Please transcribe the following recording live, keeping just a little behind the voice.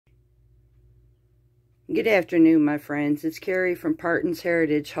Good afternoon, my friends. It's Carrie from Parton's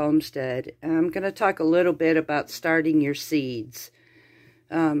Heritage Homestead. I'm going to talk a little bit about starting your seeds.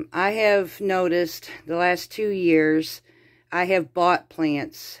 I have noticed the last 2 years, I have bought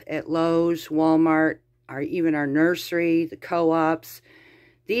plants at Lowe's, Walmart, or even our nursery, the co-ops.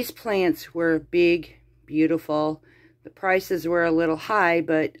 These plants were big, beautiful. The prices were a little high,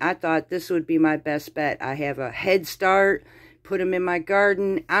 but I thought this would be my best bet. I have a head start, put them in my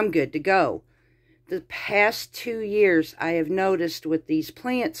garden, I'm good to go. The past 2 years, I have noticed with these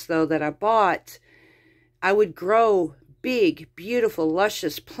plants, though, that I bought, I would grow big, beautiful,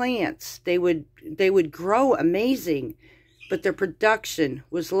 luscious plants. They would grow amazing, but their production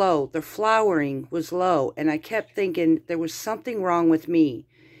was low. Their flowering was low, and I kept thinking there was something wrong with me.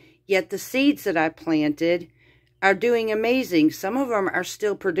 Yet the seeds that I planted are doing amazing. Some of them are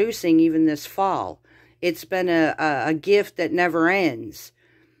still producing even this fall. It's been a gift that never ends.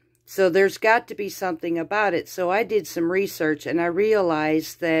 So there's got to be something about it. So I did some research and I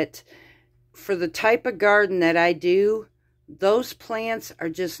realized that for the type of garden that I do, those plants are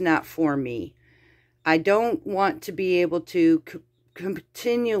just not for me. I don't want to be able to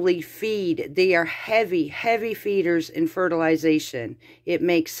continually feed. They are heavy, heavy feeders in fertilization. It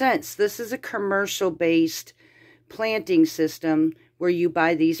makes sense. This is a commercial-based planting system where you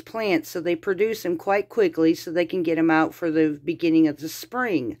buy these plants. So they produce them quite quickly so they can get them out for the beginning of the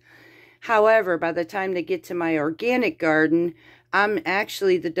spring. However, by the time they get to my organic garden, I'm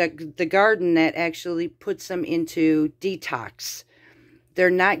actually the garden that actually puts them into detox.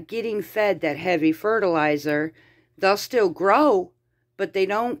 They're not getting fed that heavy fertilizer. They'll still grow, but they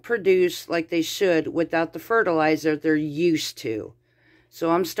don't produce like they should without the fertilizer they're used to.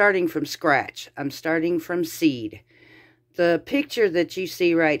 So I'm starting from scratch. I'm starting from seed. The picture that you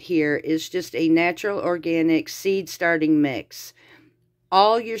see right here is just a natural organic seed starting mix.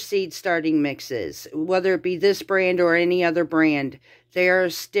 All your seed starting mixes, whether it be this brand or any other brand, they are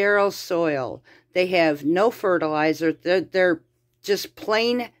a sterile soil. They have no fertilizer. They're just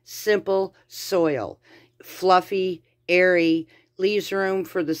plain, simple soil. Fluffy, airy, leaves room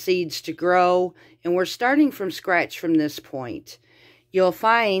for the seeds to grow. And we're starting from scratch from this point. You'll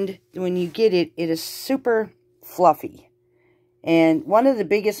find when you get it, it is super fluffy. And one of the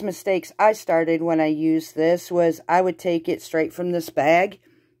biggest mistakes I started when I used this was I would take it straight from this bag.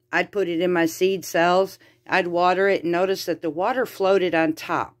 I'd put it in my seed cells. I'd water it and notice that the water floated on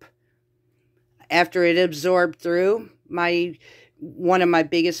top. After it absorbed through, one of my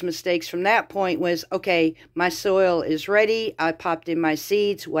biggest mistakes from that point was, okay, my soil is ready. I popped in my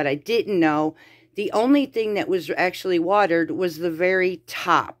seeds. What I didn't know, the only thing that was actually watered was the very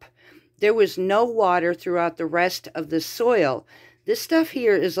top. There was no water throughout the rest of the soil. This stuff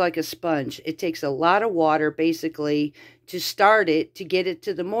here is like a sponge. It takes a lot of water, basically, to start it, to get it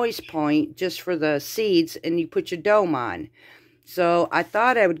to the moist point, just for the seeds, and you put your dome on. So I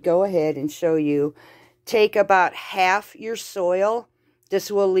thought I would go ahead and show you. Take about half your soil.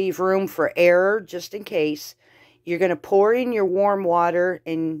 This will leave room for error, just in case. You're going to pour in your warm water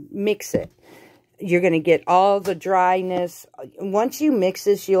and mix it. You're going to get all the dryness. Once you mix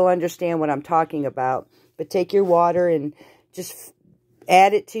this, you'll understand what I'm talking about. But take your water and just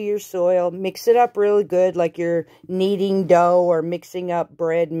add it to your soil. Mix it up really good like you're kneading dough or mixing up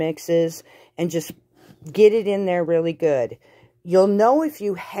bread mixes. And just get it in there really good. You'll know if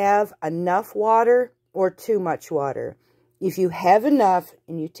you have enough water or too much water. If you have enough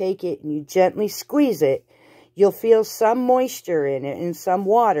and you take it and you gently squeeze it, you'll feel some moisture in it and some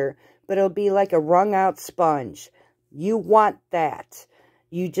water. But it'll be like a wrung out sponge. You want that.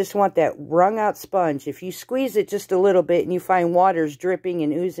 You just want that wrung out sponge. If you squeeze it just a little bit and you find water's dripping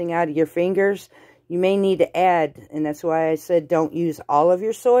and oozing out of your fingers, you may need to add, and that's why I said don't use all of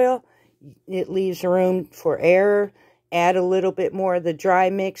your soil. It leaves room for error. Add a little bit more of the dry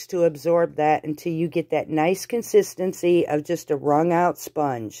mix to absorb that until you get that nice consistency of just a wrung out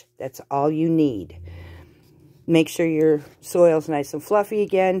sponge. That's all you need. Make sure your soil's nice and fluffy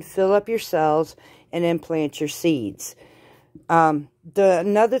again. Fill up your cells and then plant your seeds.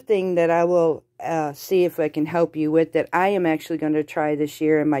 Another thing that I will see if I can help you with that I am actually going to try this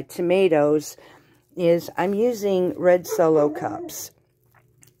year in my tomatoes is I'm using red Solo cups.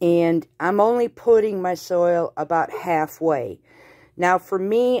 And I'm only putting my soil about halfway. Now for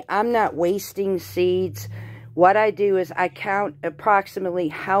me, I'm not wasting seeds. What I do is I count approximately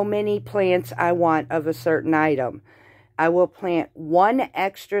how many plants I want of a certain item. I will plant one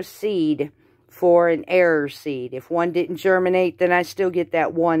extra seed for an error seed. If one didn't germinate, then I still get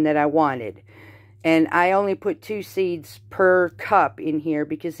that one that I wanted. And I only put 2 seeds per cup in here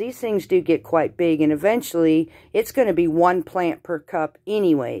because these things do get quite big. And eventually, it's going to be 1 plant per cup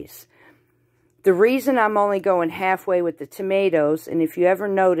anyways. The reason I'm only going halfway with the tomatoes, and if you ever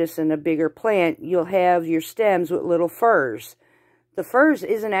notice in a bigger plant, you'll have your stems with little furs. The furs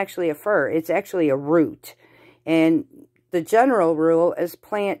isn't actually a fur, it's actually a root. And the general rule is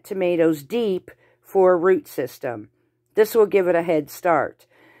plant tomatoes deep for a root system. This will give it a head start.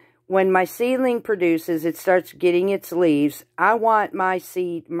 When my seedling produces, it starts getting its leaves. I want my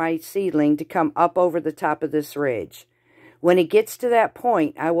seedling to come up over the top of this ridge. When it gets to that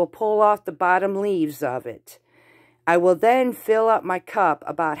point, I will pull off the bottom leaves of it. I will then fill up my cup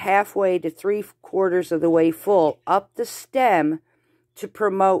about halfway to 3/4 of the way full up the stem to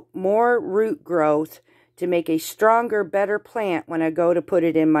promote more root growth to make a stronger, better plant when I go to put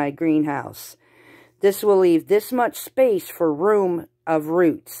it in my greenhouse. This will leave this much space for room of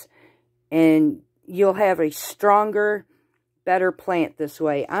roots, and you'll have a stronger, better plant this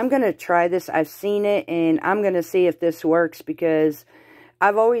way. I'm going to try this. I've seen it, and I'm going to see if this works, because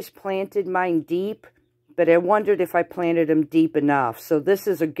I've always planted mine deep, but I wondered if I planted them deep enough. So this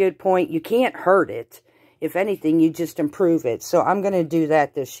is a good point. You can't hurt it. If anything, you just improve it. So I'm going to do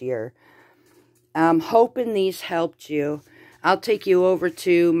that this year. I'm hoping these helped you. I'll take you over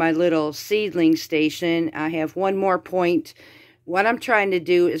to my little seedling station. I have one more point. What I'm trying to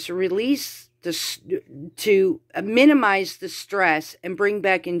do is release to minimize the stress and bring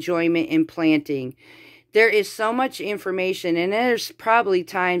back enjoyment in planting. There is so much information, and there's probably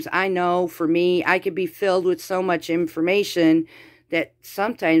times, I know for me, I could be filled with so much information that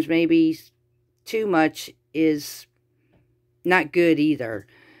sometimes maybe too much is not good either.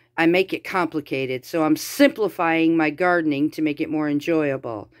 I make it complicated, so I'm simplifying my gardening to make it more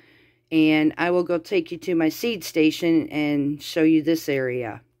enjoyable. And I will go take you to my seed station and show you this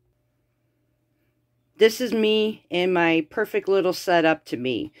area. This is me and my perfect little setup to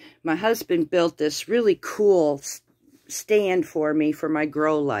me. My husband built this really cool stand for me for my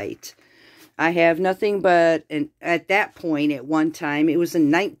grow light. I have nothing but, at that point, at one time, it was a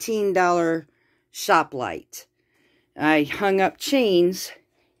 $19 shop light. I hung up chains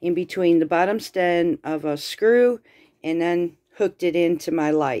in between the bottom stem of a screw and then hooked it into my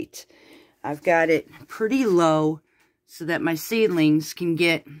light. I've got it pretty low so that my seedlings can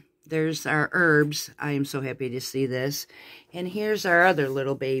get... There's our herbs. I am so happy to see this. And here's our other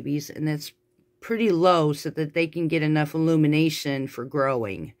little babies. And that's pretty low so that they can get enough illumination for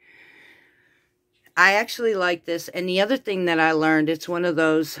growing. I actually like this. And the other thing that I learned, it's one of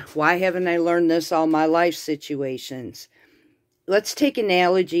those, why haven't I learned this all my life situations. Let's take an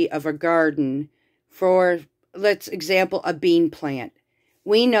analogy of a garden for, let's example, a bean plant.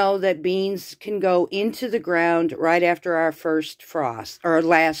 We know that beans can go into the ground right after our first frost, or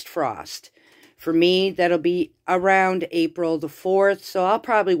last frost. For me, that'll be around April the 4th, so I'll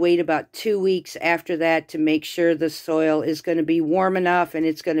probably wait about 2 weeks after that to make sure the soil is going to be warm enough and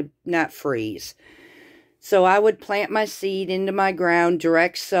it's going to not freeze. So I would plant my seed into my ground,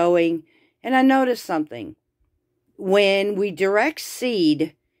 direct sowing, and I noticed something. When we direct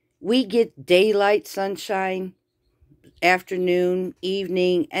seed, we get daylight sunshine, afternoon,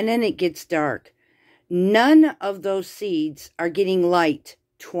 evening, and then it gets dark. None of those seeds are getting light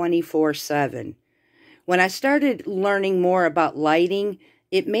 24/7. When I started learning more about lighting,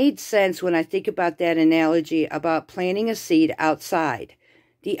 it made sense when I think about that analogy about planting a seed outside.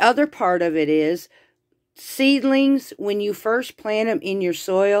 The other part of it is, seedlings, when you first plant them in your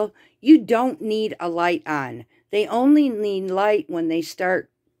soil, you don't need a light on. They only need light when they start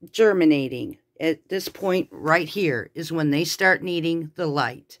germinating. At this point right here is when they start needing the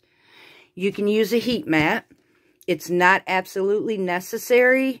light. You can use a heat mat. It's not absolutely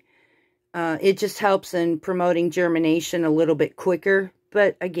necessary. It just helps in promoting germination a little bit quicker.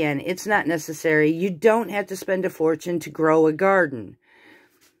 But again, it's not necessary. You don't have to spend a fortune to grow a garden.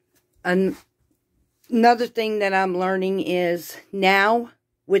 Another thing that I'm learning is now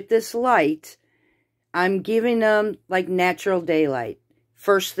with this light, I'm giving them like natural daylight.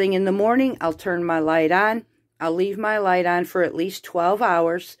 First thing in the morning, I'll turn my light on. I'll leave my light on for at least 12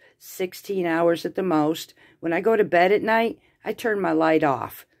 hours, 16 hours at the most. When I go to bed at night, I turn my light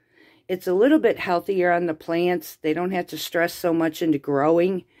off. It's a little bit healthier on the plants. They don't have to stress so much into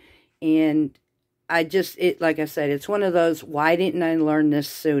growing. And like I said, it's one of those, why didn't I learn this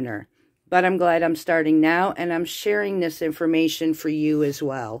sooner? But I'm glad I'm starting now, and I'm sharing this information for you as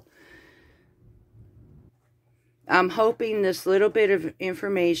well. I'm hoping this little bit of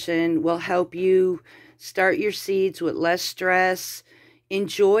information will help you start your seeds with less stress,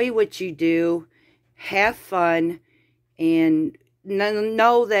 enjoy what you do, have fun, and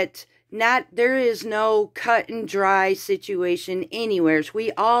know that There is no cut and dry situation anywhere.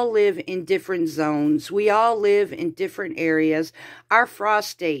 We all live in different zones. We all live in different areas. Our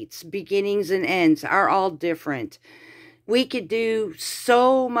frost dates, beginnings and ends, are all different. We could do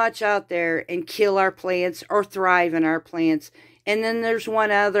so much out there and kill our plants or thrive in our plants. And then there's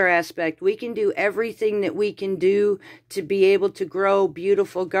one other aspect. We can do everything that we can do to be able to grow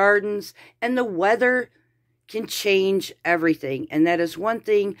beautiful gardens, and the weather can change everything. And that is one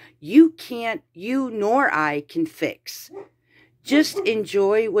thing you nor I can fix. Just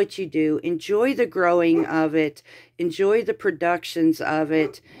enjoy what you do. Enjoy the growing of it. Enjoy the productions of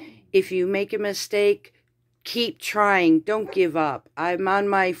it. If you make a mistake, keep trying. Don't give up. I'm on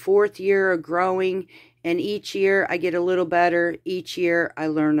my 4th year of growing, and each year I get a little better. Each year I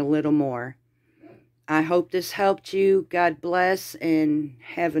learn a little more. I hope this helped you. God bless, and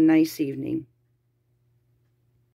have a nice evening.